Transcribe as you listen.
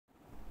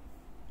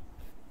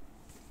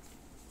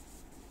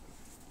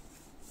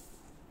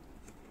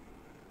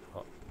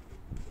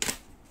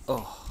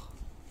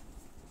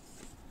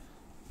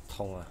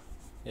痛啊，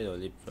呢度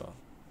lift 咗。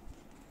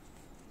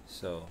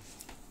So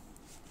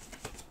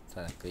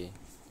technically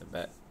the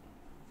back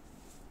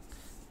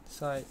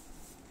side,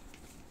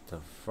 the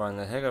front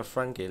啊，睇個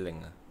front 幾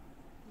靚啊。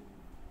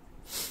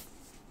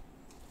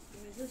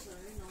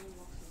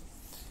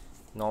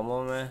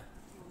normal 咩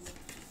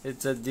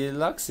 ？It's a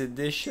deluxe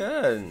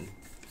edition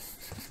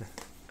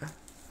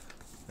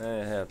唉，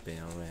睇入邊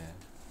有咩？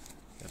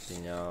入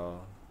邊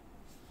有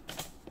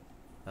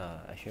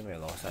actually 未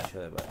攞晒出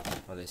嚟吧？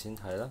我哋先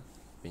睇啦。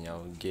入邊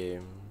有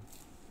game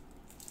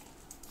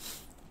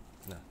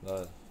嗱，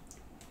攞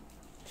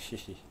嘻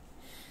嘻，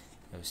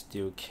有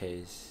steel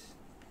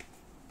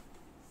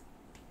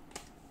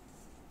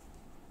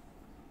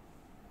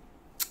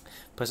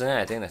case。Personally,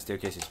 I think the steel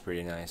case is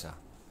pretty nice.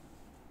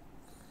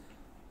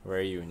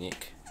 Very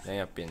unique. Then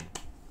入邊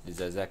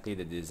is exactly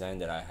the design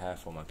that I have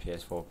for my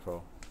PS4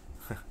 Pro.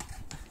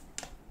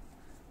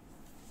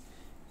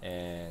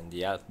 And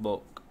the art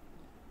book,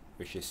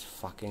 which is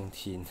fucking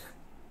thin,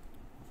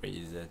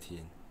 razor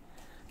thin.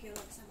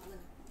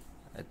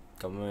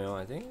 咁樣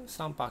I think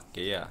 300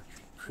幾啊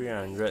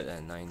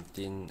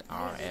，319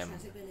 RM。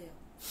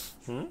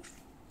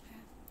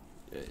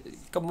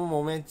根本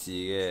冇咩字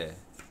嘅。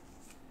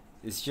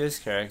It's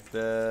just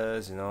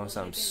characters, you know,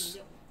 some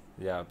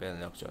yeah, 俾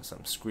人喐咗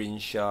some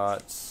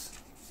screenshots.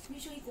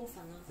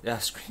 Yeah,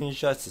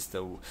 screenshots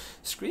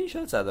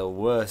are the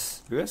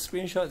worst because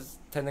screenshots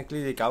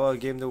technically 你搞個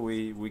game 都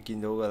會見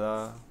到㗎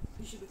啦。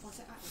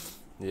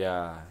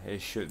Yeah,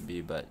 it should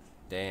be, but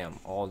damn,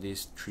 all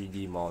these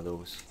 3D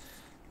models,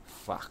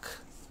 fuck.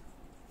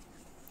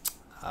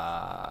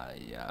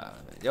 Yeah,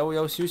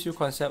 有少少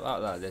concept art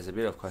啦。There's a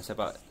bit of concept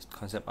art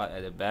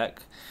at the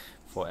back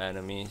for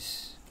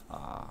enemies.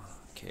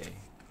 Okay.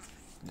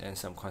 Then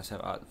some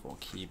concept art for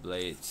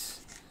keyblades.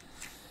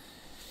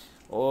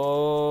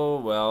 Oh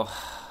well,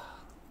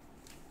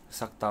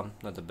 suck thumb,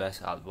 not the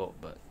best artwork,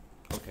 but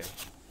okay.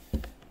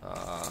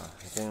 I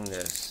think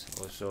there's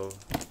also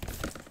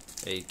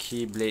a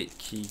keyblade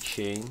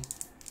keychain.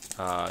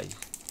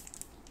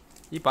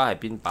 呢把係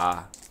邊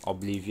把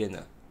Oblivion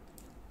啊？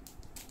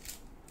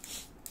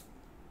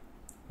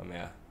係咪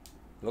啊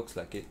 ？Looks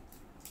like it.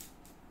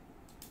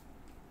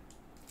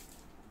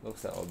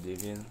 Looks like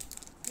Oblivion.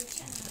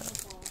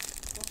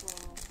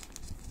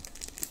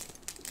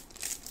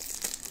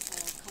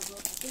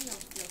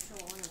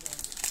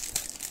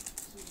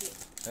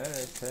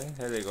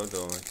睇你嗰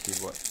度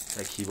keyboard，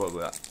 係 keyboard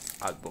嘅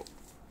artbook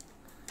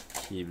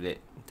keyblade，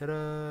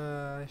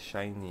 ta-da,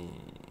 shiny.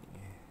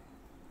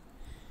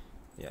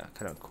 Yeah,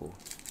 kind of cool.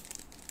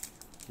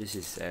 This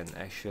is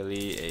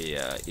actually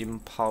a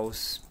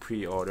impulse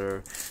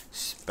pre-order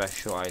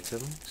special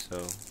item.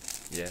 So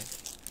yeah.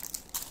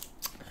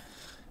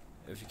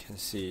 If you can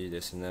see,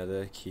 there's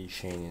another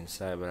keychain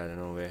inside, but I don't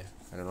know where.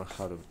 I don't know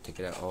how to take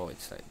it out. Oh,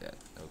 it's like that.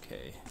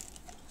 Okay.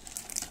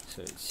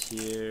 So it's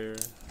here.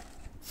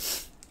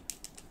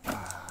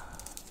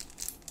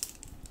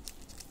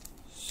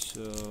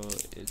 So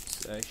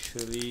it's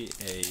actually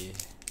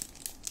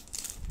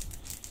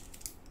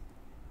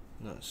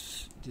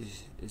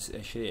this is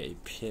actually a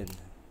pin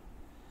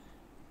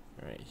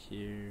right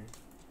here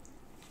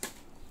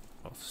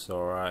of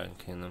Sora and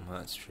Kingdom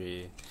Hearts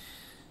 3.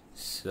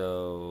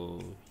 So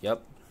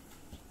yep,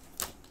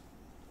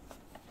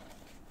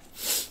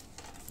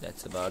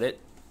 that's about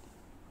it.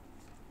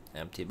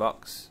 Empty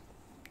box,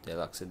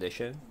 deluxe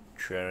edition,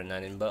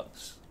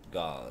 $319,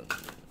 gone.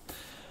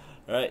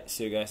 Alright,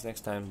 see you guys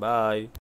next time. Bye.